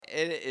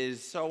It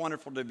is so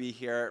wonderful to be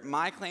here.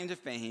 My claim to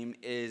fame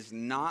is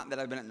not that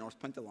I've been at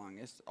Northpoint the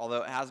longest,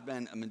 although it has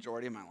been a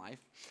majority of my life.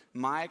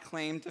 My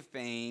claim to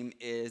fame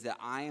is that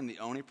I am the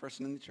only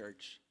person in the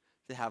church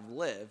to have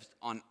lived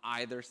on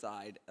either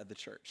side of the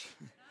church.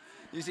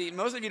 You see,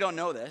 most of you don't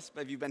know this,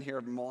 but if you've been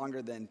here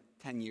longer than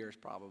 10 years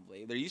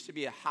probably, there used to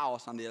be a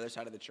house on the other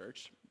side of the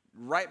church,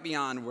 right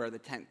beyond where the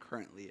tent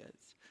currently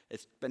is.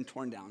 It's been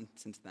torn down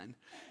since then.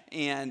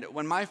 And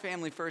when my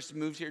family first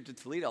moved here to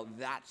Toledo,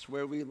 that's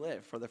where we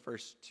lived for the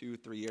first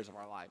 2-3 years of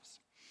our lives.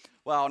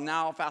 Well,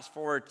 now fast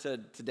forward to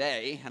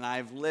today, and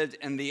I've lived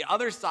in the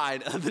other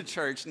side of the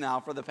church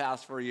now for the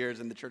past 4 years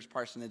in the church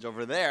parsonage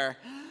over there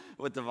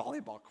with the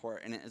volleyball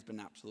court, and it has been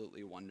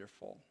absolutely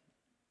wonderful.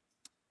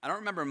 I don't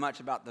remember much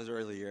about those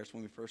early years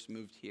when we first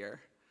moved here.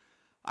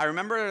 I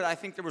remember, I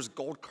think there was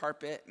gold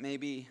carpet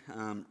maybe,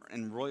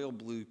 and royal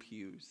blue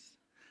pews.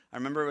 I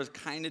remember it was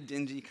kind of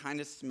dingy,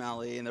 kind of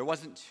smelly, and there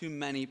wasn't too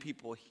many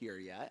people here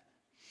yet.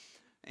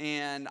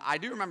 And I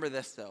do remember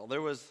this, though.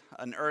 There was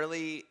an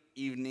early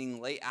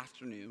evening, late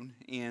afternoon,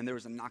 and there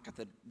was a knock at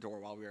the door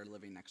while we were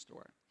living next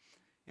door.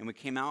 And we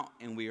came out,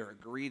 and we were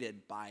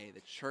greeted by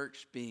the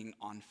church being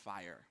on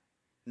fire.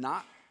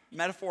 Not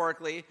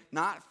metaphorically,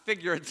 not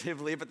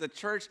figuratively, but the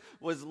church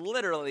was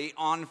literally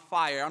on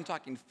fire. I'm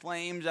talking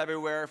flames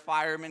everywhere,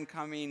 firemen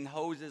coming,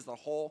 hoses, the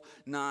whole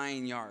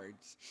 9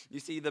 yards. You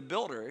see, the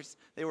builders,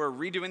 they were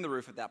redoing the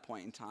roof at that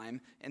point in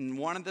time, and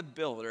one of the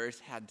builders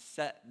had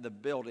set the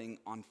building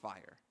on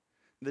fire.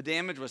 The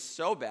damage was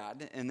so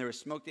bad, and there was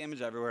smoke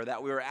damage everywhere,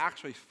 that we were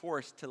actually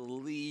forced to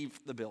leave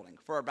the building.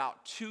 For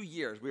about 2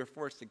 years, we were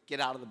forced to get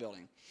out of the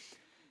building.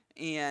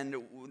 And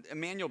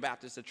Emmanuel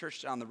Baptist, the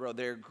church down the road,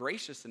 they're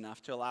gracious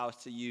enough to allow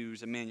us to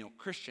use Emmanuel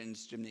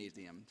Christian's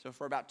gymnasium. So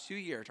for about 2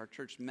 years, our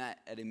church met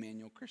at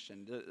Emmanuel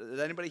Christian. Does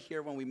anybody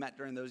here when we met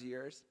during those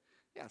years?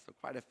 Yeah, so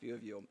quite a few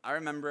of you. I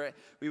remember it.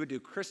 We would do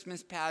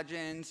Christmas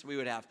pageants. We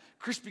would have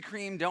Krispy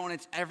Kreme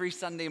donuts every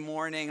Sunday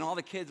morning. And all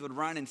the kids would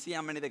run and see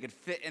how many they could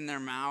fit in their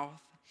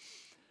mouth.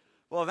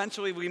 Well,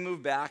 eventually we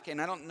moved back, and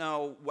I don't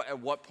know at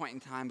what point in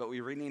time, but we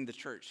renamed the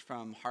church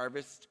from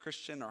Harvest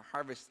Christian or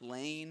Harvest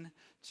Lane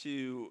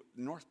to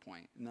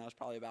Northpoint, and that was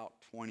probably about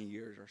 20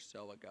 years or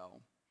so ago.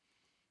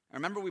 I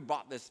remember we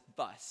bought this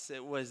bus.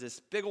 It was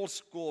this big old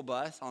school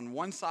bus. On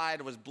one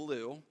side was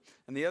blue,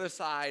 and the other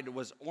side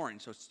was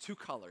orange, so it's two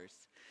colors.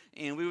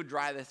 And we would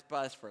drive this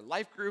bus for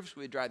life groups,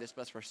 we would drive this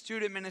bus for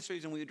student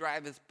ministries, and we would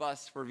drive this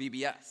bus for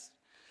VBS.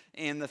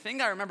 And the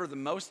thing I remember the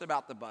most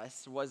about the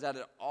bus was that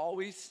it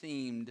always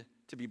seemed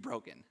to be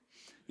broken.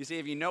 You see,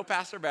 if you know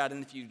Pastor Brad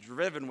and if you've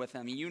driven with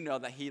him, you know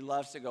that he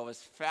loves to go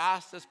as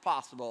fast as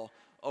possible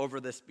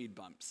over the speed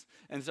bumps.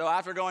 And so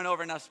after going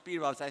over enough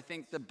speed bumps, I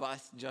think the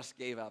bus just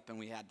gave up and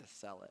we had to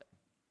sell it.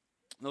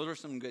 Those were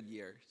some good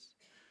years.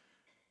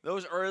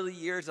 Those early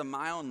years of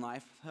my own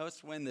life,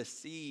 that's when the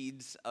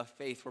seeds of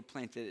faith were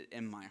planted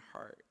in my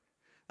heart.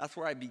 That's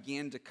where I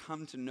began to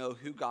come to know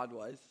who God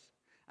was.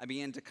 I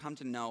began to come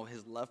to know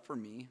his love for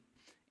me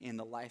and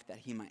the life that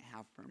he might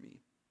have for me.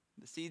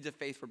 The seeds of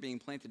faith were being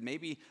planted,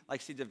 maybe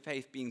like seeds of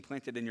faith being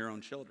planted in your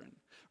own children,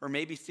 or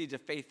maybe seeds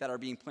of faith that are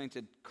being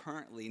planted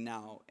currently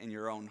now in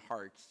your own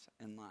hearts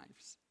and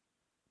lives.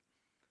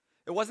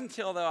 It wasn't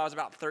until, though, I was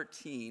about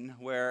 13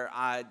 where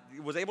I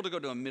was able to go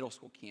to a middle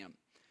school camp.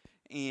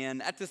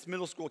 And at this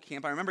middle school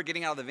camp, I remember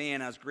getting out of the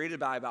van, I was greeted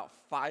by about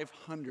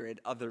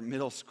 500 other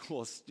middle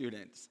school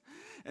students.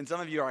 And some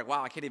of you are like,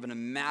 wow, I can't even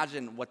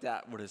imagine what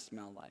that would have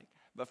smelled like.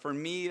 But for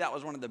me, that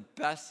was one of the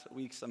best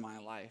weeks of my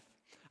life.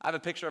 I have a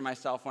picture of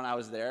myself when I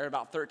was there,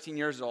 about 13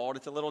 years old.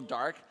 It's a little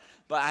dark,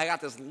 but I got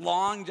this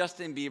long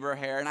Justin Bieber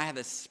hair, and I had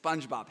this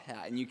SpongeBob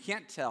hat. And you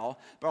can't tell,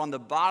 but on the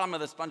bottom of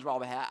the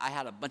SpongeBob hat, I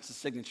had a bunch of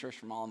signatures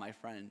from all of my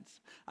friends.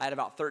 I had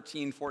about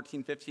 13,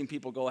 14, 15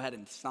 people go ahead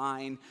and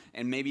sign,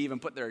 and maybe even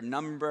put their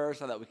number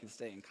so that we could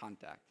stay in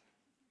contact.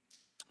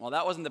 Well,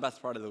 that wasn't the best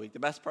part of the week. The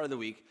best part of the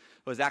week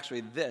was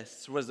actually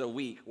this was a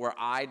week where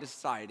I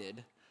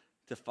decided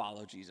to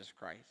follow Jesus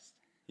Christ.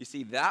 You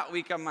see, that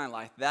week of my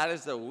life, that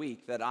is the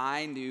week that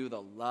I knew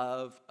the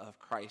love of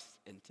Christ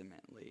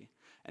intimately.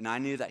 And I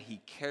knew that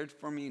he cared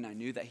for me, and I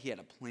knew that he had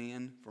a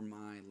plan for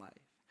my life.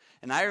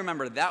 And I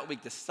remember that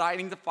week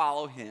deciding to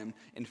follow him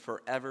and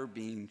forever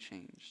being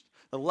changed.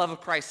 The love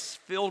of Christ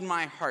filled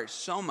my heart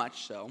so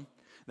much so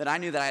that I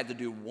knew that I had to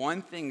do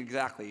one thing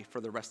exactly for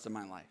the rest of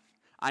my life.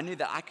 I knew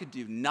that I could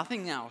do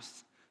nothing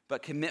else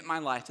but commit my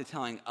life to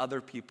telling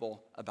other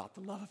people about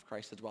the love of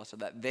Christ as well, so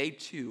that they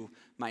too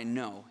might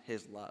know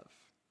his love.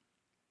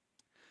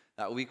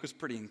 That week was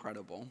pretty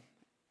incredible.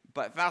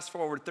 But fast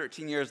forward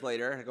 13 years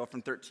later, I go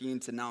from 13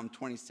 to now I'm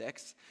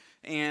 26,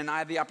 and I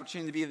have the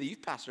opportunity to be the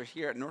youth pastor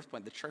here at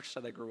Northpoint, the church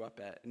that I grew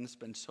up at, and it's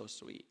been so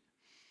sweet.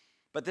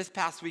 But this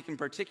past week in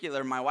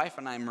particular, my wife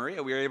and I,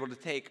 Maria, we were able to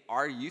take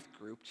our youth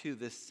group to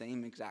this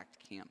same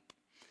exact camp.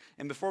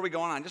 And before we go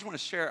on, I just want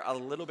to share a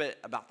little bit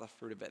about the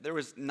fruit of it. There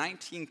was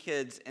 19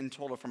 kids in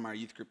total from our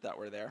youth group that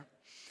were there.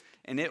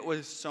 And it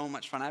was so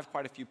much fun. I have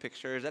quite a few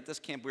pictures. At this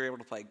camp, we were able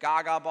to play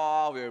Gaga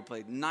Ball. We were able to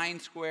play Nine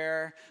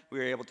Square. We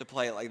were able to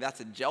play,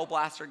 that's a gel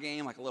blaster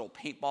game, like a little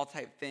paintball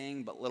type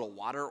thing, but little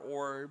water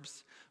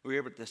orbs. We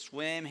were able to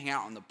swim, hang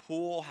out in the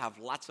pool, have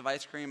lots of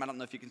ice cream. I don't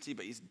know if you can see,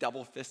 but he's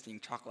double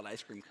fisting chocolate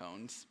ice cream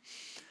cones.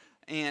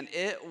 And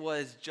it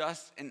was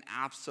just an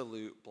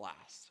absolute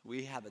blast.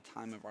 We had the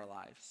time of our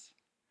lives.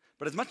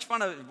 But as much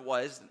fun as it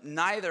was,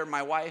 neither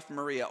my wife,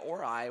 Maria,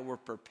 or I were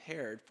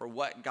prepared for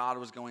what God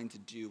was going to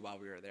do while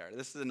we were there.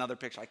 This is another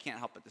picture I can't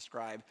help but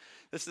describe.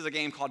 This is a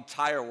game called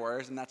Tire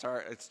Wars, and that's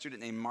our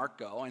student named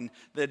Marco. And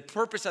the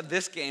purpose of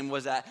this game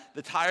was that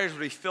the tires would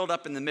be filled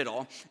up in the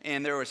middle,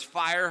 and there was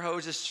fire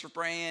hoses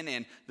spraying,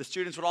 and the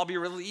students would all be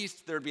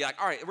released. There would be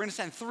like, all right, we're going to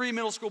send 3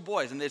 middle school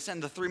boys, and they'd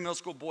send the 3 middle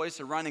school boys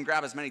to run and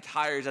grab as many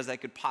tires as they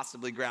could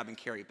possibly grab and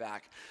carry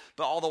back.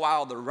 But all the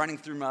while, they're running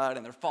through mud,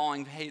 and they're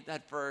falling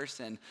head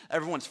first, and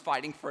everyone's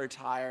fighting for a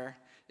tire.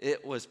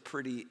 It was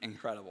pretty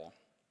incredible.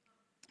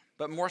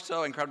 But more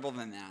so incredible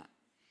than that,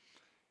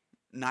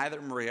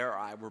 neither Maria or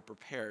I were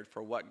prepared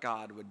for what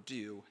God would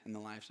do in the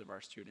lives of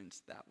our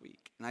students that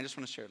week. And I just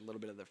want to share a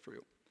little bit of the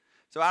fruit.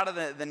 So out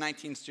of the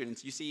 19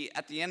 students, you see,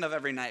 at the end of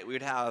every night, we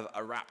would have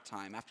a wrap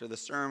time. After the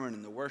sermon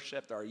and the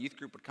worship, our youth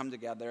group would come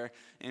together,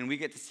 and we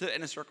get to sit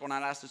in a circle, and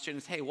I'd ask the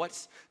students, hey,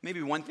 what's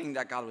maybe one thing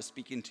that God was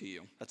speaking to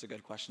you? That's a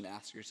good question to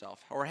ask yourself.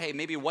 Or, hey,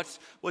 maybe what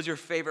was your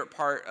favorite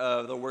part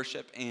of the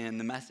worship and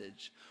the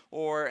message?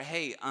 Or,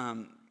 hey,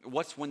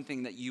 what's one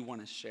thing that you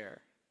want to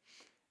share?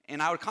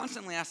 And I would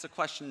constantly ask the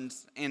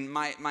questions, and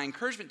my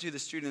encouragement to the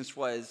students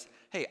was,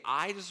 hey,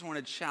 I just want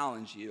to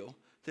challenge you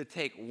to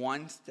take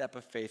one step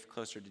of faith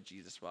closer to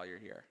Jesus while you're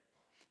here.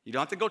 You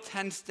don't have to go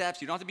 10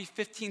 steps. You don't have to be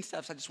 15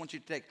 steps. I just want you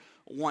to take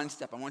one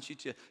step. I want you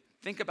to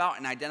think about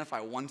and identify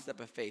one step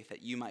of faith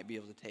that you might be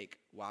able to take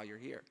while you're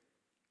here.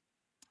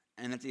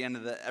 And at the end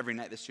of every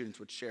night, the students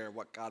would share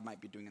what God might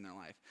be doing in their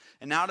life.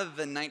 And out of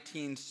the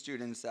 19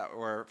 students that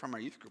were from our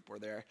youth group were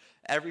there,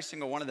 every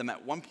single one of them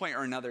at one point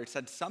or another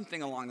said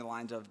something along the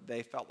lines of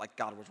they felt like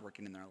God was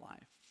working in their life.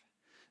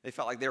 They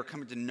felt like they were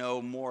coming to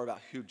know more about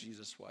who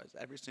Jesus was,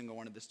 every single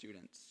one of the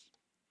students.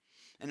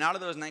 And out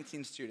of those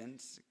 19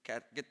 students,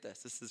 get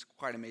this is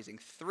quite amazing.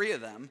 3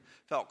 of them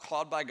felt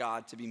called by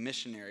God to be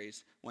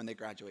missionaries when they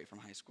graduate from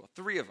high school.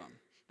 3 of them.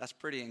 That's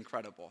pretty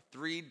incredible.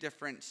 3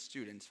 different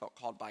students felt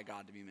called by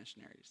God to be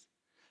missionaries.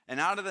 And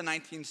out of the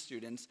 19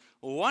 students,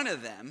 1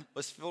 of them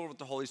was filled with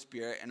the Holy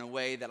Spirit in a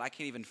way that I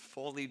can't even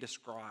fully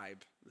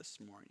describe this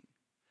morning.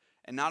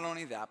 And not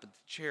only that, but the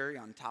cherry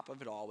on top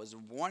of it all was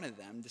 1 of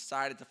them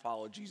decided to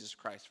follow Jesus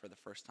Christ for the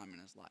first time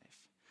in his life.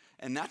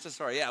 And that's a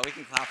story. Yeah, we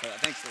can clap for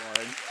that. Thanks,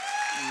 Lord.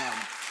 Amen.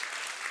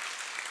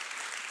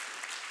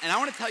 And I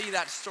want to tell you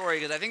that story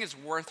because I think it's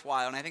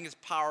worthwhile and I think it's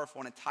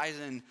powerful and it ties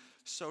in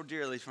so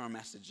dearly to our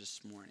message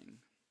this morning.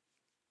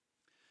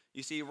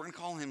 You see, we're going to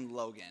call him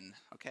Logan,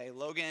 okay?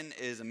 Logan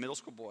is a middle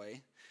school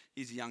boy.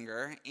 He's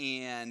younger,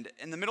 and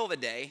in the middle of the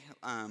day,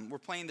 we're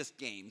playing this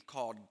game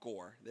called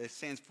GORE. This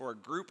stands for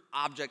Group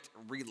Object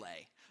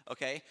Relay,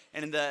 okay?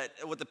 And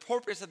what the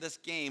purpose of this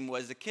game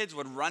was the kids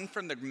would run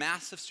from the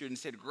mass of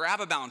students, they'd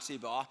grab a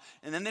bouncy ball,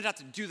 and then they'd have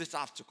to do this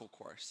obstacle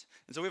course.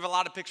 And so we have a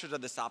lot of pictures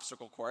of this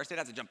obstacle course. They'd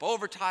have to jump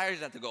over tires,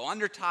 they'd have to go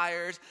under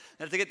tires,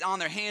 they'd have to get on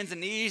their hands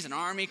and knees and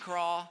army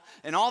crawl.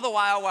 And all the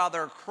while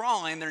they're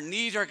crawling, their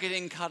knees are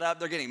getting cut up,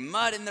 they're getting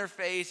mud in their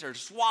face, they're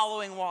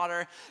swallowing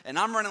water, and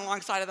I'm running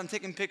alongside of them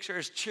taking pictures,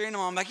 cheering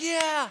them on. I'm like,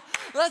 yeah,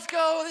 let's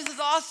go, this is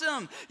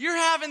awesome. You're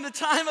having the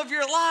time of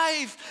your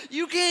life.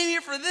 You came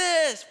here for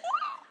this.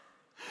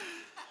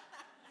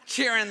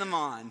 Cheering them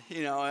on,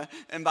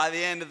 and by the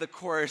end of the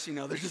course,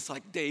 they're just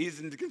like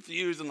dazed and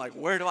confused and like,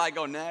 where do I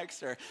go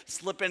next? Or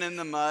slipping in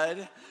the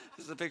mud.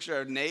 This is a picture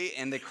of Nate,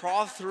 and they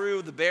crawl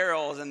through the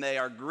barrels and they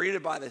are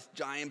greeted by this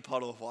giant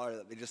puddle of water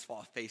that they just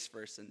fall face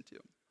first into.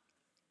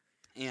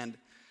 And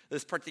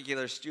this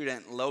particular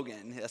student,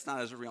 Logan, that's not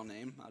his real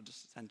name, I'll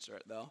just censor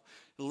it though.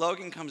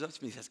 Logan comes up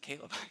to me and says,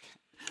 Caleb,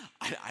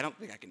 I don't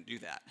think I can do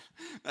that.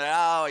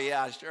 Oh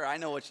yeah, sure. I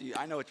know what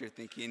you're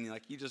thinking.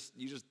 Like you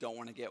just don't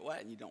want to get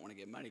wet and you don't want to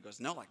get muddy. He goes,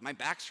 no, like my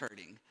back's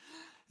hurting.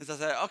 And so I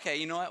said, okay,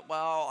 you know what?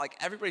 Well, like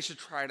everybody should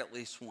try it at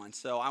least once.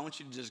 So I want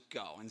you to just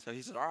go. And so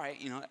he said, all right,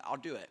 I'll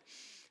do it.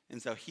 And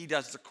so he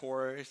does the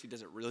chorus. He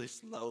does it really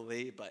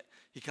slowly, but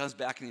he comes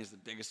back and he has the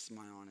biggest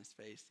smile on his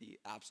face. He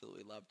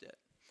absolutely loved it.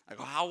 I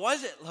go, how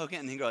was it,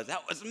 Logan? And he goes,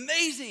 that was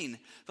amazing.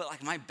 But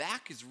like my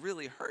back is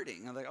really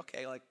hurting. I'm like,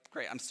 okay, like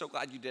great. I'm so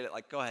glad you did it.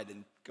 Like go ahead,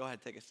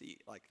 take a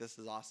seat. Like this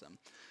is awesome.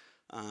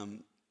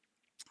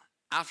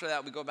 After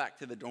that, we go back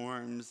to the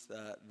dorms,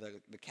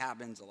 the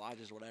cabins, the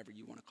lodges, whatever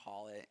you want to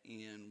call it.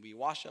 And we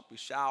wash up, we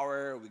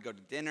shower, we go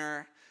to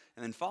dinner.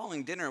 And then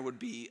following dinner would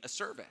be a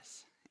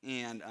service.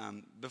 And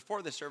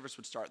before the service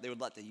would start, they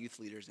would let the youth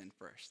leaders in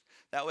first.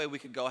 That way we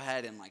could go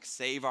ahead and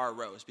save our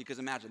rows. Because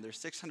imagine, there's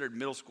 600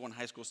 middle school and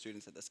high school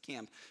students at this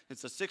camp. And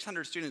so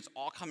 600 students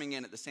all coming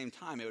in at the same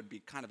time, it would be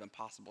kind of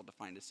impossible to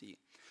find a seat.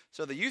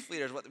 So the youth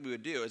leaders, what we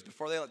would do is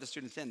before they let the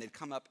students in, they'd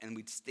come up and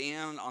we'd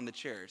stand on the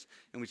chairs.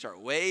 And we'd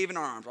start waving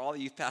our arms. All the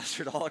youth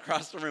pastors all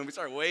across the room, we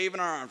start waving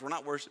our arms. We're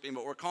not worshiping,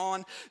 but we're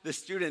calling the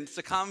students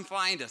to come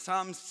find us,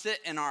 come sit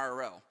in our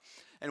row.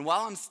 And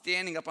while I'm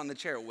standing up on the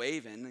chair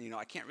waving,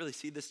 I can't really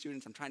see the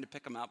students. I'm trying to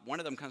pick them up. One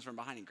of them comes from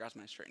behind and grabs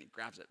my shirt, and he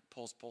grabs it,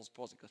 pulls.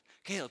 He goes,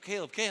 Caleb,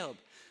 Caleb, Caleb.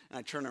 And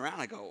I turn around,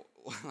 I go,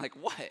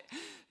 what? And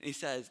he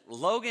says,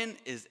 Logan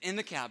is in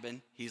the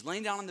cabin. He's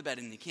laying down on the bed,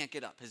 and he can't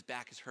get up. His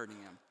back is hurting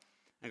him.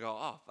 I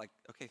go,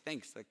 okay,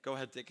 thanks. Go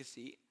ahead, take a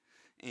seat.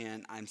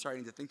 And I'm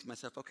starting to think to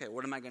myself, okay,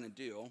 what am I going to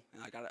do?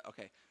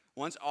 And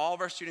once all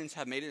of our students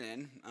have made it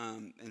in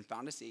and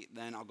found a seat,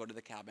 then I'll go to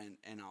the cabin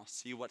and I'll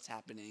see what's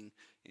happening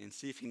and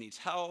see if he needs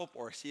help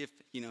or see if,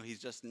 he's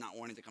just not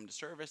wanting to come to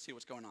service, see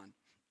what's going on.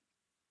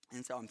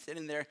 And so I'm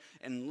sitting there,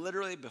 and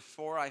literally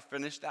before I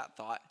finish that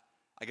thought,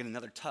 I get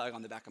another tug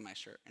on the back of my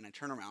shirt, and I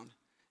turn around,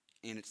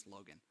 and it's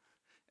Logan.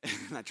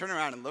 And I turn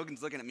around, and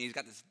Logan's looking at me. He's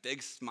got this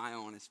big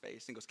smile on his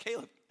face and goes,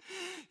 Caleb,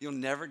 you'll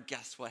never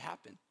guess what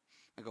happened.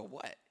 I go,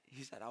 what?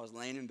 He said, I was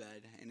laying in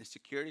bed, and a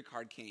security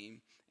card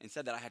came and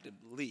said that I had to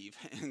leave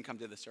and come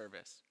to the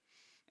service.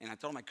 And I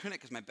told him I couldn't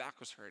because my back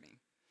was hurting.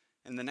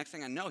 And the next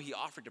thing I know, he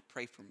offered to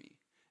pray for me.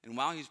 And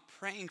while he's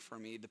praying for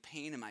me, the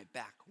pain in my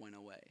back went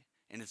away,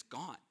 and it's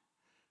gone.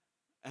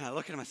 And I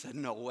looked at him, I said,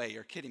 no way,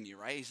 you're kidding me,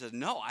 right? He said,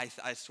 no,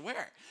 I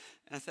swear.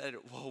 And I said,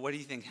 well, what do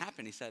you think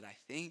happened? He said, I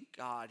think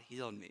God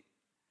healed me.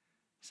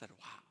 I said,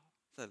 wow.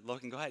 I said,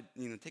 Logan, go ahead,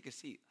 take a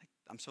seat.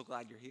 I'm so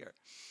glad you're here.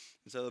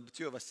 And so the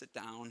two of us sit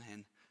down,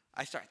 and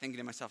I start thinking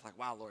to myself,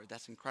 wow, Lord,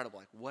 that's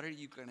incredible. What are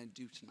you going to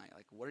do tonight?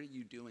 What are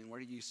you doing? What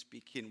are you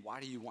speaking? Why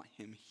do you want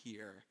him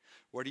here?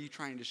 What are you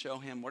trying to show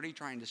him? What are you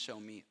trying to show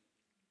me?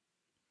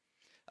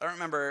 I don't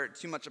remember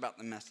too much about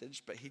the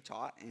message, but he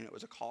taught, and it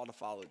was a call to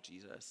follow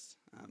Jesus,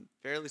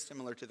 fairly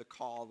similar to the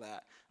call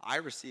that I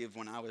received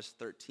when I was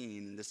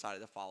 13 and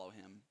decided to follow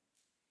him.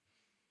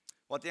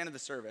 Well, at the end of the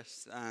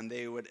service,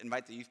 they would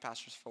invite the youth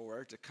pastors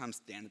forward to come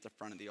stand at the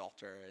front of the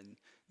altar. And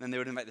then they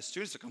would invite the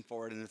students to come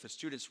forward. And if the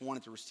students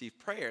wanted to receive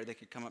prayer, they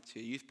could come up to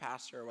a youth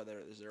pastor, whether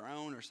it was their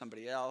own or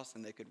somebody else,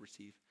 and they could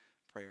receive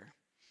prayer.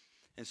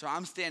 And so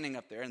I'm standing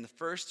up there, and the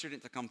first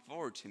student to come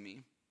forward to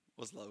me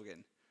was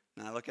Logan.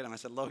 And I look at him, I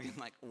said, Logan,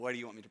 what do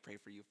you want me to pray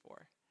for you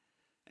for?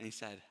 And he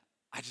said,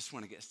 I just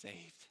want to get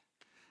saved.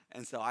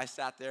 And so I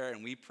sat there,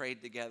 and we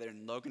prayed together,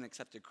 and Logan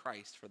accepted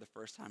Christ for the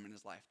first time in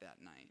his life that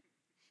night.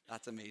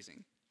 That's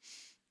amazing.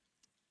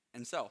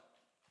 And so,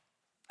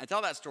 I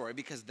tell that story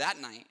because that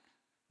night,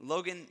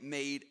 Logan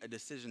made a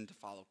decision to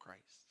follow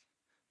Christ.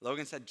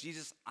 Logan said,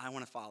 Jesus, I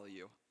want to follow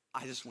you.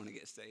 I just want to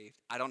get saved.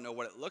 I don't know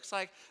what it looks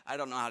like. I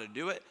don't know how to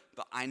do it,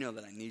 but I know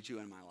that I need you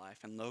in my life.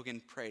 And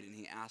Logan prayed, and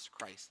he asked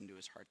Christ into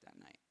his heart that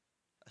night.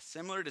 A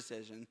similar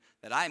decision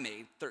that I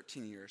made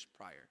 13 years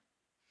prior.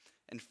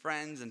 And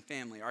friends and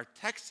family, our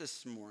text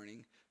this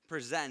morning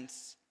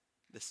presents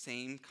the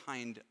same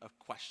kind of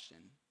question.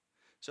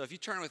 So if you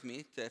turn with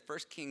me to 1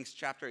 Kings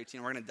chapter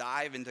 18, we're going to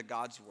dive into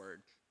God's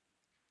word.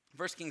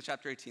 1 Kings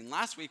chapter 18.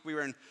 Last week we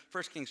were in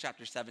 1 Kings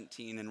chapter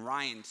 17, and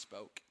Ryan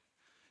spoke.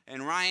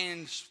 And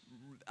Ryan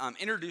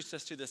introduced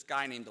us to this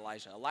guy named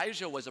Elijah.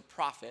 Elijah was a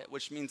prophet,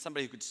 which means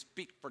somebody who could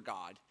speak for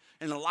God.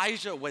 And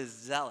Elijah was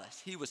zealous.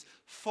 He was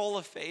full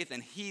of faith,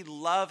 and he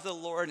loved the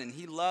Lord, and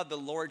he loved the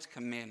Lord's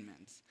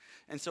commandments.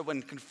 And so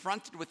when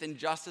confronted with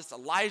injustice,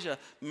 Elijah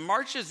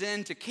marches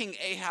into King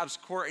Ahab's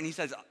court, and he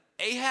says,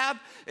 Ahab,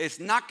 it's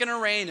not going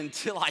to rain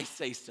until I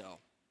say so.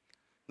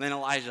 Then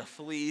Elijah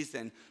flees,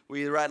 and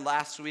we read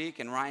last week,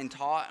 and Ryan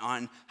taught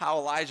on how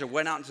Elijah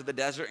went out into the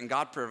desert, and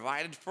God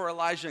provided for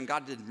Elijah, and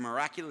God did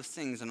miraculous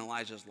things in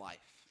Elijah's life.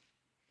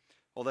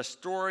 Well, the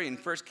story in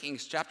 1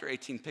 Kings chapter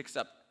 18 picks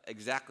up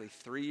exactly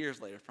 3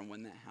 years later from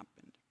when that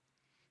happened.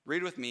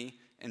 Read with me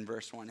in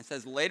verse 1. It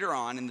says, later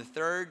on, in the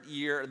 3rd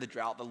year of the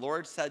drought, the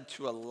Lord said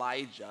to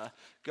Elijah,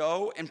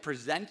 go and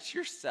present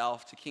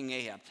yourself to King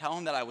Ahab. Tell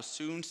him that I will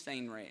soon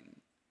send rain.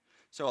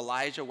 So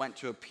Elijah went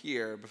to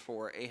appear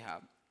before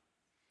Ahab.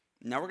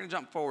 Now we're going to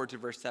jump forward to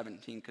verse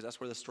 17 because that's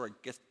where the story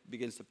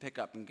begins to pick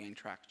up and gain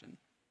traction.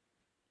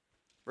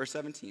 Verse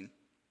 17.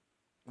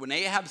 When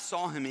Ahab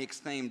saw him, he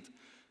exclaimed,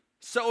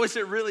 so is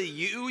it really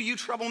you, you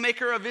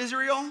troublemaker of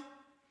Israel?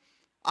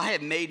 I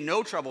have made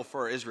no trouble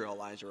for Israel,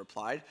 Elijah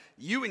replied.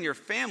 You and your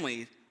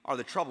family are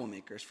the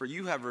troublemakers, for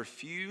you have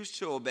refused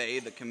to obey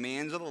the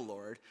commands of the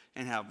Lord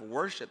and have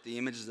worshipped the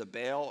images of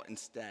Baal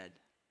instead.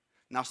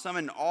 Now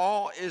summon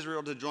all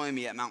Israel to join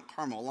me at Mount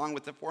Carmel, along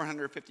with the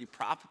 450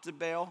 prophets of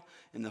Baal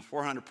and the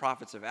 400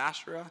 prophets of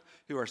Asherah,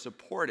 who are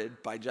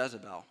supported by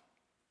Jezebel.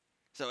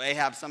 So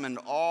Ahab summoned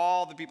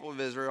all the people of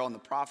Israel and the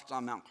prophets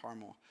on Mount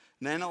Carmel.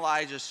 And then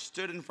Elijah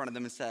stood in front of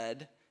them and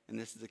said, and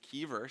this is a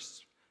key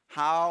verse,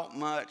 how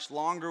much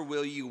longer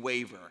will you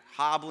waver,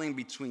 hobbling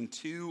between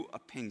two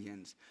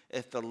opinions?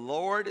 If the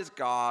Lord is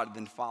God,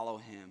 then follow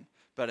him.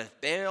 But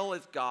if Baal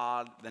is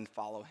God, then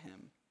follow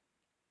him."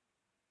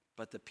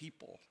 But the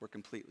people were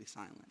completely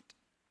silent.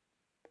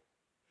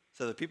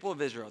 So the people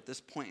of Israel at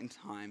this point in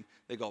time,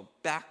 they go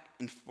back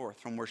and forth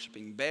from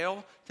worshiping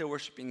Baal to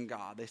worshiping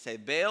God. They say,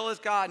 Baal is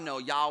God. No,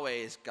 Yahweh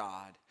is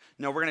God.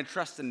 No, we're going to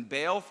trust in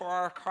Baal for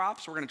our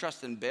crops. We're going to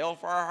trust in Baal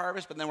for our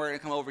harvest. But then we're going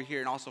to come over here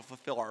and also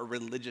fulfill our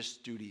religious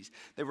duties.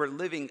 They were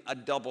living a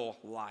double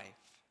life.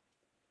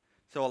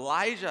 So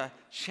Elijah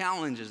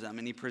challenges them,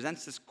 and he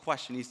presents this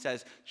question. He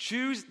says,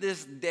 choose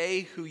this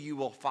day who you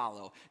will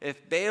follow.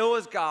 If Baal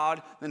is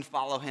God, then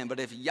follow him. But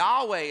if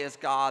Yahweh is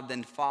God,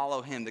 then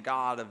follow him, the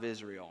God of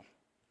Israel.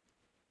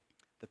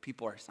 The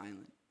people are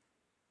silent.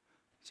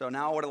 So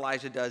now what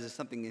Elijah does is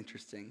something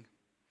interesting.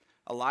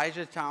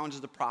 Elijah challenges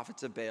the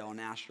prophets of Baal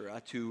and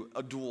Asherah to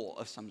a duel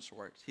of some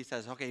sort. He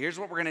says, okay, here's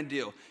what we're going to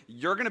do.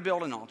 You're going to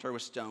build an altar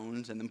with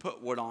stones and then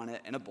put wood on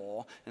it and a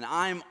bowl. And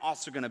I'm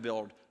also going to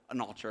build an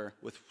altar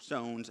with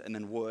stones and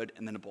then wood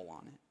and then a bowl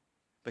on it.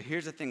 But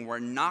here's the thing. We're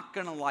not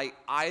going to light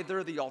either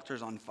of the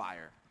altars on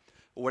fire.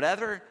 What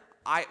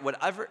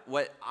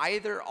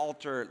either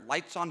altar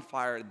lights on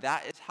fire,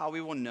 that is how we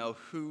will know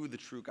who the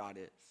true God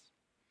is.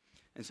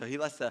 And so he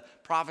lets the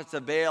prophets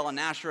of Baal and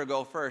Asherah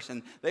go first,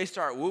 and they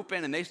start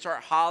whooping, and they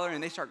start hollering,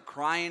 and they start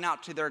crying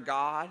out to their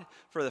God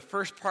for the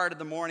first part of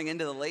the morning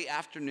into the late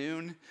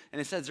afternoon.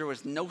 And it says there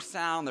was no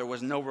sound, there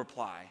was no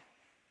reply.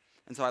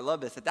 And so I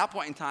love this. At that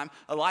point in time,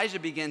 Elijah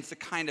begins to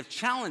kind of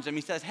challenge them.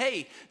 He says,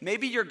 hey,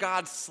 maybe your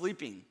God's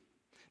sleeping.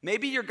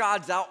 Maybe your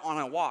God's out on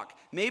a walk.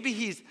 Maybe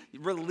he's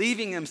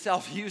relieving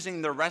himself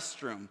using the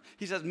restroom.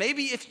 He says,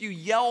 maybe if you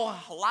yell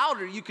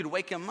louder, you could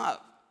wake him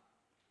up.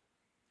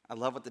 I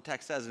love what the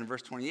text says in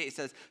verse 28. It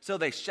says, so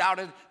they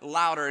shouted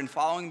louder, and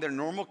following their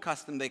normal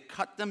custom, they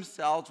cut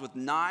themselves with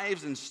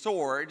knives and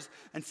swords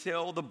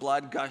until the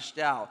blood gushed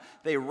out.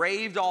 They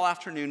raved all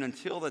afternoon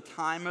until the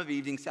time of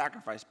evening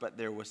sacrifice, but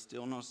there was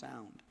still no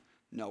sound,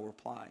 no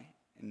reply,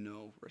 and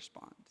no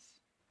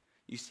response.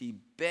 You see,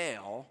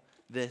 Baal,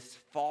 this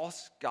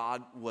false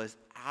god, was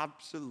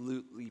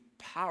absolutely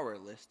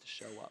powerless to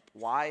show up.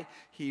 Why?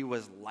 He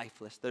was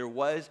lifeless. There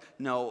was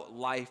no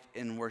life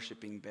in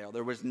worshiping Baal.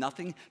 There was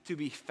nothing to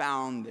be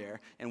found there.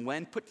 And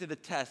when put to the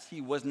test, he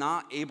was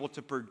not able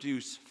to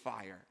produce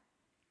fire.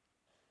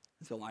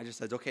 And so Elijah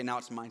says, okay, now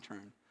it's my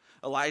turn.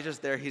 Elijah's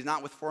there. He's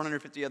not with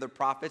 450 other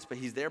prophets, but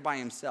he's there by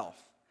himself.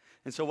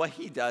 And so what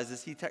he does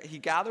is he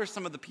gathers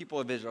some of the people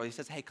of Israel. He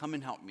says, hey, come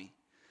and help me.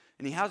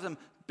 And he has them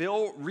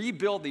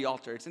rebuild the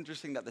altar. It's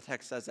interesting that the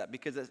text says that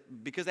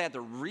because they had to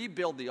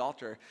rebuild the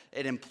altar,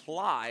 it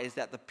implies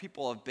that the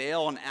people of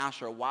Baal and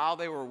Asherah, while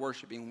they were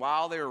worshiping,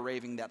 while they were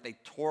raving, that they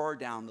tore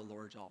down the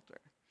Lord's altar.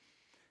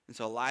 And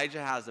so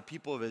Elijah has the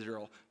people of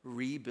Israel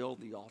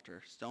rebuild the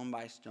altar, stone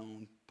by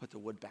stone, put the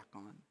wood back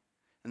on.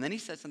 And then he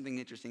says something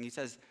interesting. He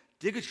says,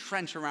 dig a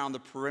trench around the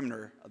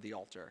perimeter of the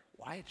altar.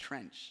 Why a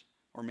trench?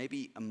 Or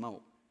maybe a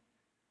moat?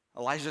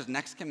 Elijah's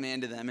next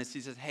command to them is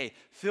he says, hey,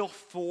 fill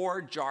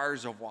 4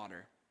 jars of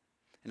water.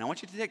 And I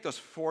want you to take those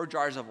 4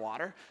 jars of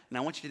water, and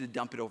I want you to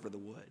dump it over the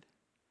wood.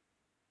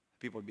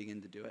 People would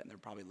begin to do it, and they're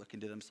probably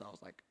looking to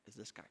themselves like, is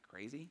this guy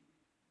crazy?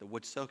 The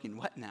wood's soaking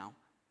wet now.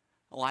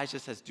 Elijah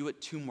says, do it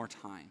 2 more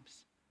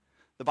times.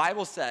 The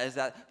Bible says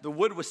that the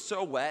wood was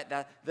so wet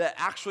that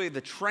actually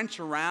the trench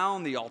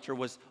around the altar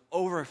was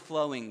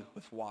overflowing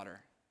with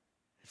water.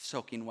 It's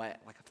soaking wet,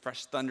 like a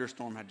fresh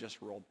thunderstorm had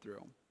just rolled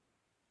through.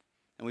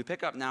 And we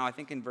pick up now, I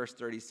think in verse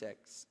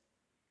 36.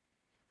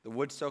 The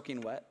wood's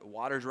soaking wet, the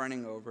water's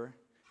running over.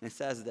 And it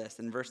says this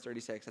in verse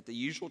 36, at the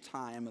usual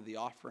time of the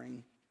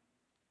offering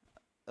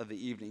of the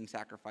evening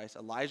sacrifice,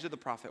 Elijah the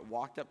prophet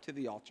walked up to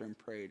the altar and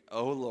prayed,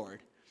 O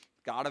Lord,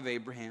 God of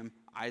Abraham,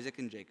 Isaac,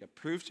 and Jacob,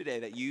 prove today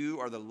that you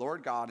are the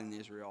Lord God in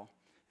Israel,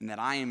 and that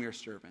I am your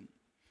servant.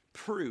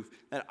 Prove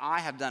that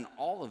I have done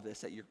all of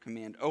this at your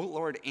command. O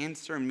Lord,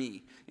 answer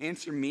me.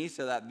 Answer me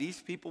so that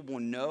these people will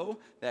know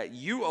that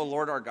you, O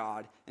Lord, are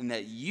God, and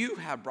that you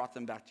have brought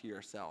them back to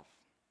yourself.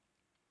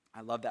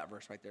 I love that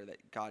verse right there,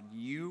 that God,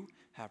 you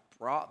have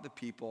brought the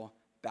people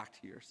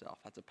back to yourself.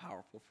 That's a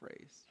powerful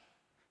phrase.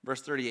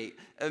 Verse 38,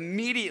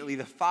 immediately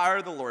the fire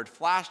of the Lord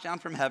flashed down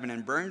from heaven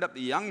and burned up the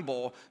young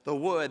bull, the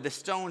wood, the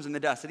stones, and the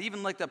dust. It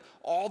even licked up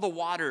all the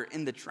water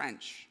in the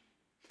trench.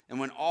 And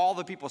when all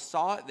the people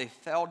saw it, they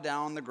fell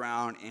down on the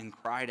ground and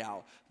cried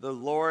out, the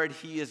Lord,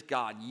 he is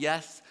God.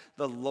 Yes,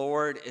 the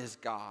Lord is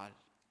God.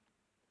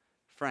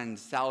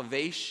 Friends,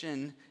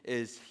 salvation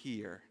is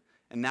here.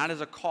 And that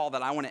is a call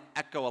that I want to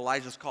echo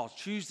Elijah's call.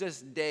 Choose this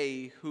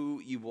day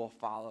who you will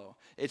follow.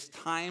 It's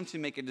time to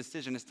make a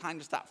decision. It's time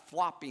to stop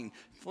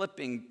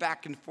flipping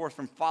back and forth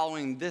from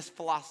following this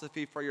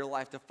philosophy for your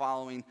life to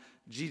following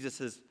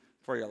Jesus's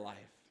for your life.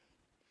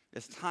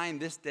 It's time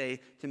this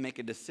day to make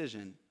a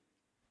decision.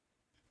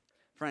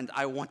 Friends,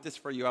 I want this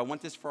for you. I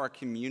want this for our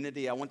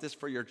community. I want this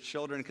for your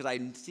children because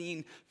I've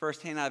seen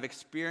firsthand, I've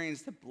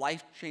experienced the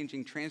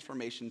life-changing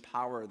transformation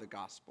power of the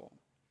gospel.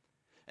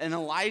 In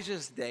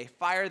Elijah's day,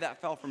 fire that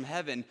fell from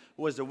heaven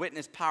was a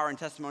witness, power, and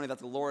testimony that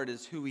the Lord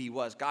is who he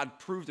was. God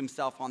proved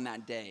himself on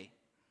that day.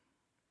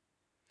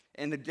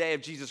 In the day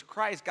of Jesus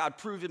Christ, God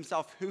proved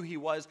himself who he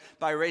was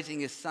by raising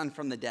his son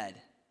from the dead.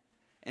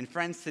 And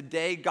friends,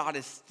 today God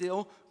is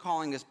still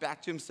calling us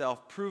back to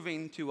himself,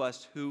 proving to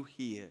us who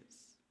he is.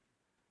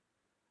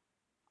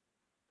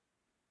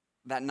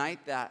 That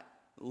night that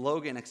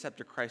Logan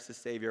accepted Christ as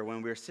Savior,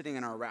 when we were sitting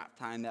in our wrap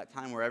time, that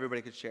time where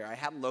everybody could share, I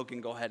had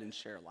Logan go ahead and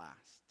share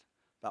last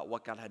about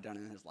what God had done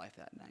in his life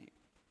that night.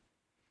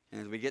 And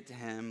as we get to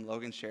him,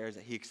 Logan shares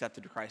that he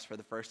accepted Christ for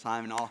the first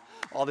time, and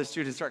all the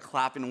students start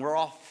clapping, and we're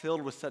all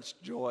filled with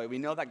such joy. We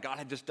know that God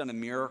had just done a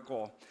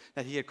miracle,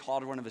 that he had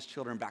called one of his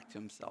children back to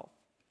himself.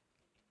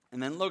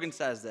 And then Logan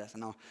says this,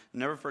 and I'll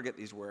never forget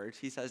these words.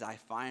 He says, I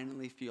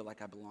finally feel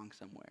like I belong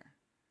somewhere.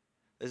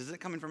 This isn't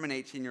coming from an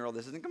 18-year-old.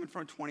 This isn't coming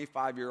from a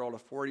 25-year-old, a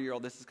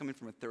 40-year-old. This is coming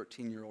from a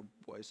 13-year-old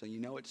boy. So you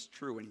know it's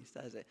true when he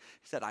says it.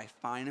 He said, I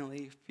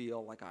finally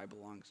feel like I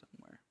belong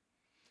somewhere.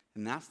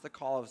 And that's the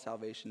call of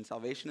salvation.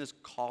 Salvation is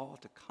call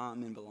to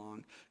come and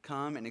belong.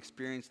 Come and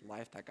experience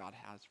life that God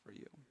has for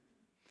you.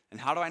 And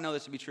how do I know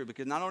this to be true?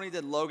 Because not only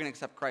did Logan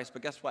accept Christ,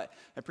 but guess what?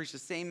 I preached the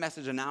same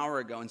message an hour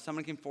ago, and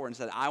someone came forward and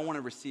said, I want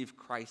to receive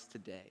Christ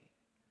today.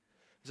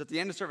 So at the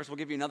end of service, we'll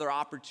give you another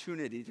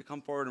opportunity to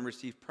come forward and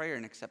receive prayer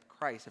and accept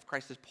Christ. If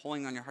Christ is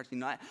pulling on your heart, you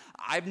know,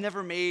 I've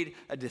never made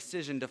a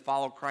decision to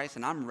follow Christ,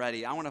 and I'm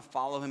ready. I want to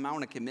follow him. I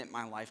want to commit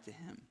my life to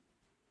him.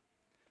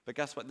 But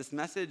guess what? This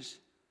message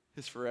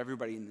is for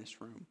everybody in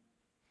this room.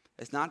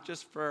 It's not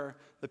just for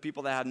the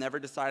people that have never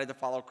decided to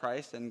follow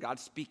Christ and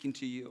God's speaking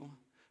to you,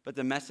 but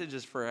the message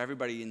is for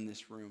everybody in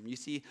this room. You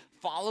see,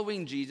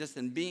 following Jesus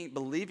and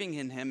believing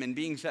in him and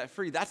being set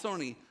free, that's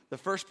only the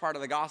first part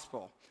of the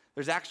gospel.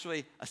 There's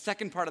actually a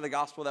second part of the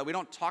gospel that we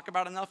don't talk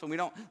about enough, and we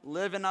don't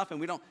live enough, and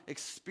we don't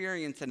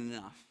experience it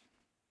enough.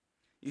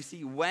 You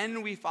see,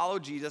 when we follow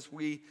Jesus,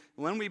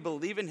 when we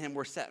believe in him,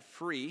 we're set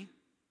free,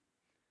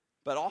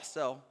 but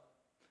also,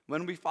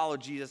 when we follow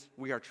Jesus,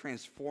 we are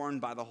transformed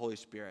by the Holy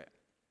Spirit.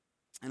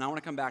 And I want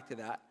to come back to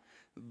that,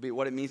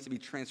 what it means to be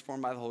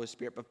transformed by the Holy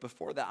Spirit. But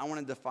before that, I want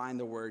to define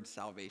the word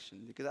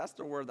salvation, because that's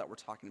the word that we're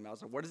talking about.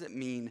 So what does it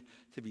mean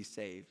to be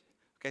saved?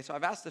 Okay, so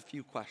I've asked a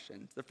few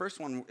questions. The first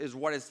one is,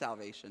 what is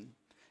salvation?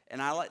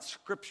 And I let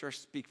Scripture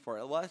speak for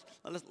it.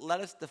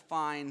 Let us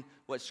define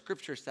what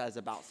Scripture says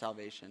about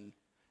salvation.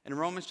 In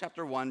Romans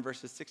chapter 1,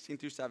 verses 16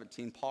 through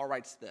 17, Paul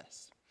writes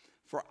this,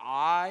 For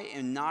I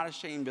am not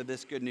ashamed of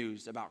this good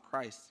news about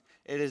Christ.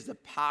 It is the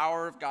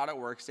power of God at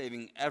work,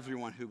 saving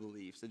everyone who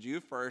believes, the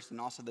Jew first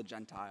and also the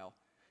Gentile.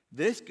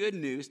 This good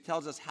news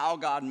tells us how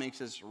God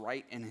makes us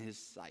right in his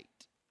sight.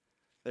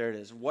 There it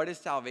is. What is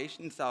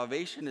salvation?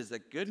 Salvation is the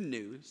good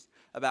news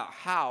about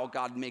how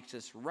God makes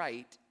us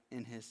right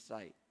in his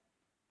sight.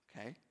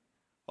 Okay?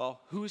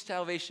 Well, who is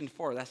salvation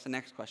for? That's the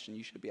next question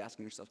you should be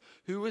asking yourself.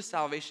 Who is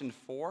salvation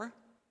for,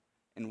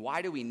 and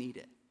why do we need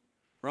it?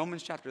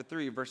 Romans chapter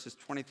 3, verses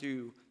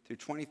 22 through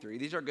 23.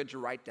 These are good to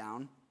write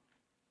down,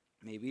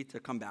 maybe to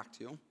come back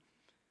to.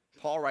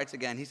 Paul writes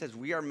again, he says,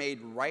 we are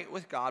made right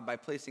with God by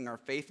placing our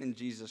faith in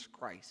Jesus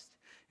Christ.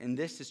 And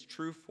this is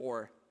true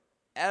for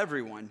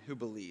everyone who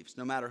believes,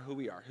 no matter who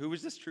we are. Who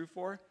is this true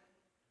for?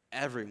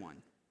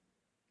 Everyone.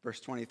 Verse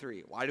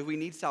 23, why do we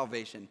need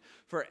salvation?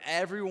 For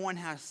everyone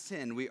has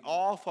sinned. We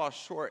all fall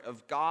short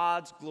of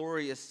God's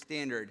glorious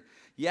standard.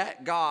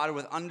 Yet God,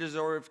 with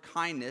undeserved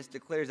kindness,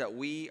 declares that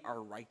we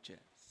are righteous.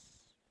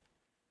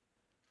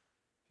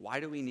 Why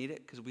do we need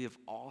it? Because we have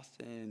all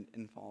sinned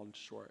and fallen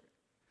short.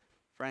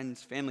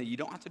 Friends, family, you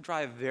don't have to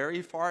drive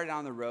very far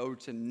down the road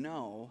to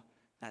know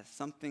that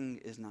something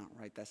is not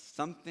right, that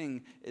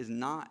something is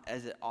not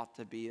as it ought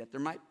to be, that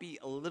there might be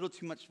a little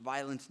too much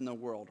violence in the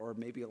world, or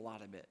maybe a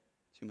lot of it,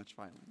 too much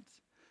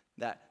violence.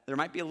 That there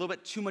might be a little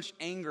bit too much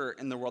anger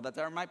in the world, that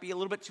there might be a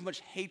little bit too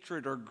much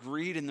hatred or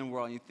greed in the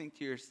world. And you think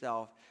to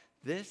yourself,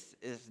 this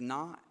is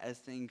not as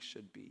things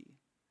should be.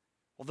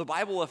 Well, the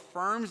Bible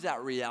affirms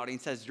that reality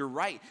and says, you're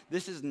right,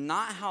 this is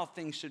not how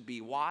things should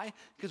be. Why?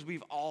 Because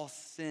we've all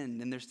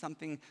sinned, and there's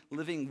something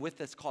living with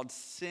us called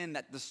sin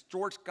that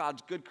distorts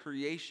God's good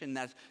creation,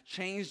 that's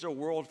changed the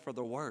world for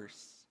the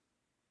worse.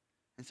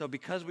 And so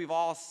because we've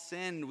all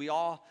sinned, we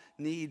all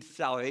need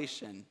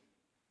salvation.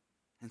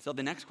 And so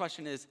the next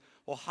question is,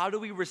 well, how do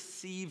we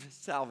receive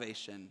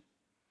salvation?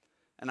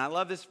 And I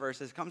love this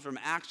verse. It comes from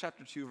Acts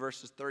chapter 2,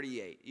 verses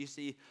 38. You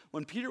see,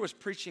 when Peter was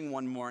preaching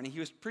one morning, he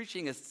was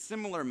preaching a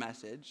similar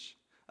message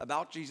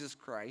about Jesus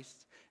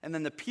Christ. And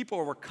then the people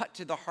were cut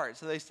to the heart.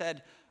 So they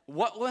said,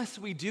 what must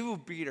we do,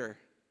 Peter?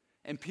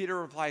 And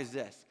Peter replies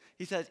this.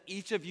 He says,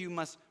 each of you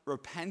must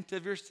repent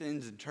of your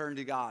sins and turn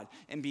to God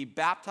and be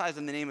baptized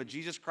in the name of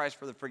Jesus Christ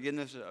for the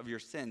forgiveness of your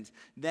sins.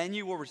 Then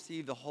you will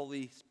receive the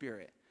Holy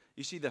Spirit.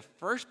 You see, the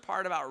first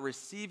part about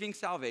receiving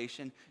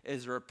salvation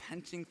is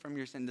repenting from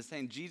your sin, to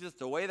saying, Jesus,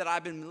 the way that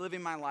I've been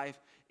living my life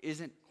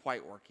isn't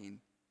quite working.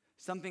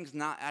 Something's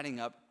not adding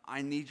up.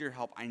 I need your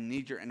help. I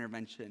need your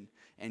intervention.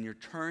 And you're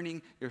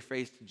turning your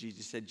face to Jesus.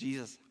 You said,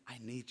 Jesus, I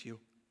need you.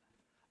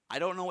 I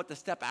don't know what the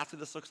step after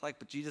this looks like,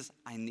 but Jesus,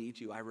 I need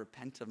you. I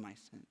repent of my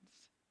sins.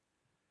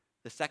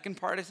 The second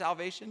part of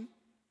salvation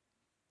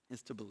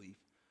is to believe.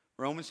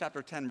 Romans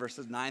chapter 10,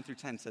 verses 9 through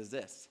 10 says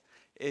this.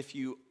 If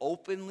you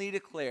openly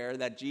declare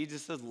that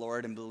Jesus is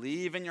Lord and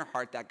believe in your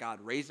heart that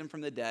God raised him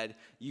from the dead,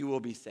 you will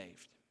be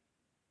saved.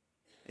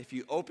 If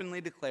you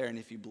openly declare and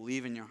if you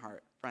believe in your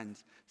heart,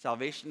 friends,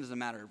 salvation is a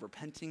matter of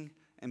repenting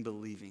and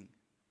believing.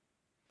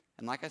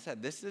 And like I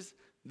said,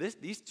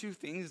 these two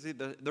things,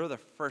 they're the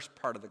first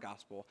part of the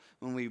gospel.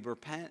 When we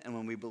repent and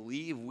when we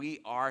believe, we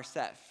are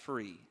set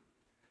free.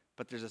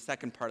 But there's a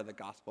second part of the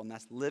gospel, and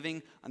that's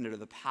living under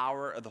the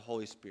power of the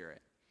Holy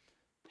Spirit.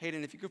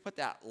 Hayden, if you could put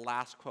that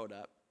last quote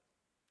up.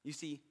 You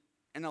see,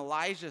 in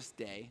Elijah's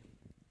day,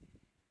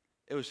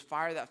 it was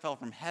fire that fell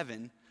from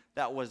heaven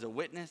that was a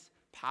witness,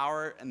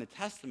 power, and the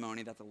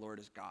testimony that the Lord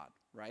is God,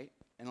 right?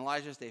 In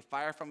Elijah's day,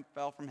 fire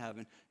fell from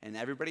heaven, and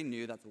everybody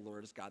knew that the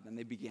Lord is God. Then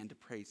they began to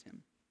praise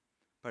him.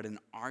 But in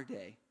our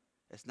day,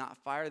 it's not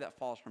fire that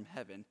falls from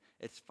heaven.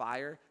 It's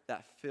fire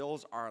that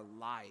fills our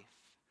life.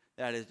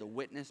 That is the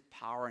witness,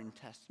 power, and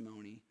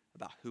testimony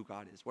about who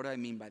God is. What do I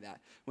mean by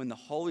that? When the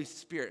Holy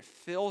Spirit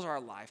fills our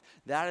life,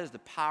 that is the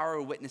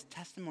power, witness,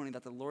 testimony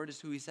that the Lord is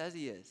who he says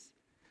he is.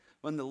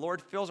 When the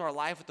Lord fills our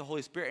life with the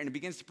Holy Spirit and it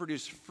begins to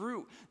produce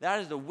fruit,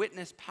 that is the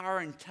witness, power,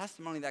 and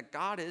testimony that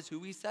God is who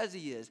he says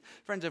he is.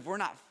 Friends, if we're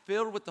not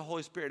filled with the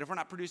Holy Spirit, if we're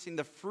not producing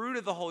the fruit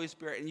of the Holy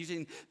Spirit and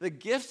using the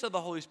gifts of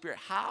the Holy Spirit,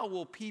 how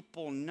will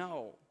people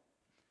know?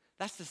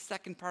 That's the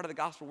second part of the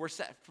gospel. We're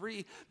set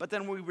free, but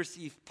then we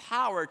receive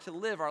power to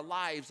live our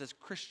lives as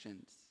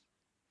Christians.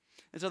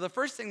 And so the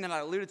first thing that I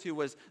alluded to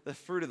was the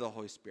fruit of the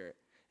Holy Spirit.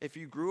 If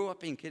you grew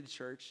up in kids'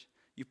 church,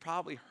 you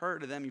probably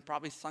heard of them, you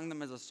probably sung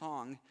them as a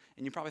song,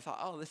 and you probably thought,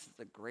 oh, this is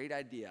a great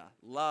idea.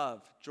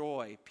 Love,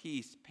 joy,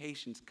 peace,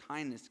 patience,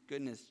 kindness,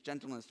 goodness,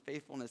 gentleness,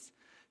 faithfulness,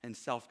 and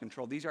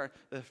self-control. These are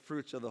the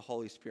fruits of the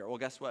Holy Spirit. Well,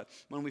 guess what?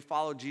 When we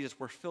follow Jesus,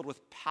 we're filled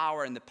with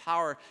power, and the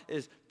power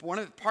is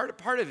part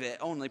of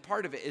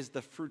it is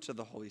the fruits of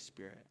the Holy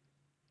Spirit.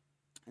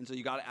 And so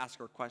you got to ask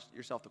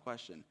yourself the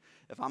question,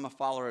 if I'm a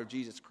follower of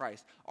Jesus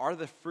Christ, are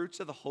the fruits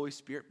of the Holy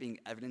Spirit being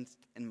evidenced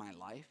in my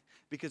life?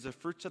 Because the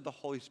fruits of the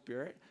Holy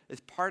Spirit is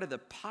part of the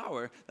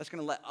power that's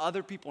going to let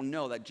other people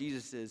know that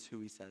Jesus is who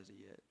he says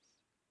he is.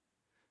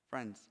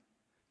 Friends,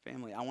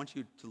 family, I want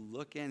you to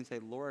look in and say,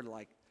 Lord,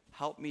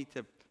 help me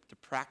to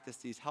practice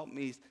these. Help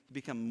me to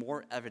become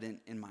more evident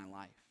in my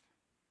life.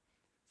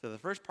 So the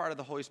first part of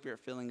the Holy Spirit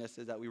filling us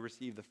is that we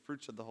receive the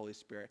fruits of the Holy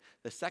Spirit.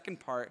 The second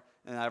part,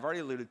 and I've already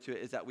alluded to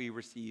it, is that we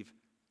receive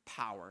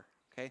power.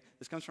 Okay?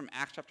 This comes from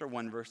Acts chapter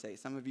 1, verse 8.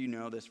 Some of you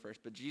know this verse,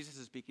 but Jesus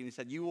is speaking. He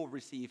said, you will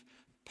receive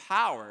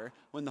power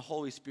when the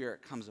Holy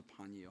Spirit comes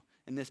upon you.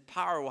 And this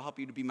power will help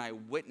you to be my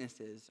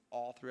witnesses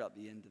all throughout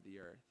the end of the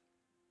earth.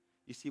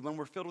 You see, when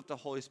we're filled with the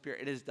Holy Spirit,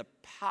 it is the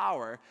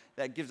power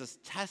that gives us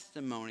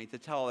testimony to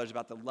tell others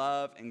about the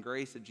love and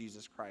grace of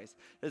Jesus Christ.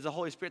 It is the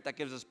Holy Spirit that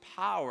gives us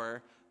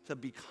power to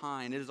be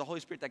kind. It is the Holy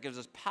Spirit that gives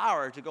us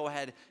power to go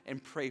ahead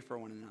and pray for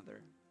one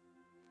another.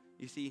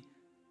 You see,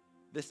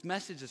 this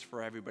message is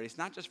for everybody. It's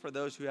not just for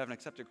those who haven't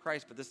accepted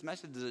Christ, but this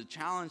message is a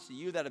challenge to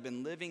you that have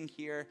been living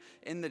here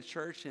in the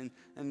church, and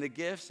the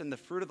gifts and the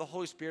fruit of the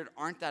Holy Spirit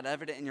aren't that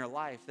evident in your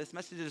life. This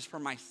message is for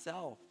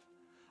myself.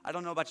 I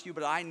don't know about you,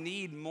 but I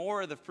need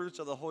more of the fruits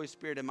of the Holy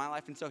Spirit in my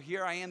life. And so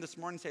here I am this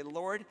morning to say,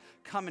 Lord,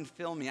 come and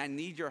fill me. I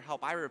need your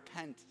help. I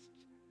repent.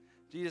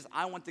 Jesus,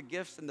 I want the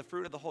gifts and the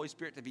fruit of the Holy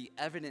Spirit to be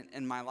evident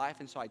in my life.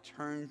 And so I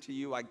turn to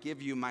you. I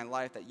give you my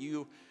life that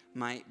you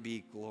might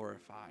be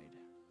glorified.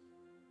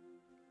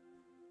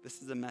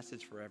 This is a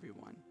message for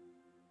everyone.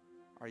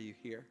 Are you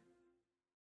here?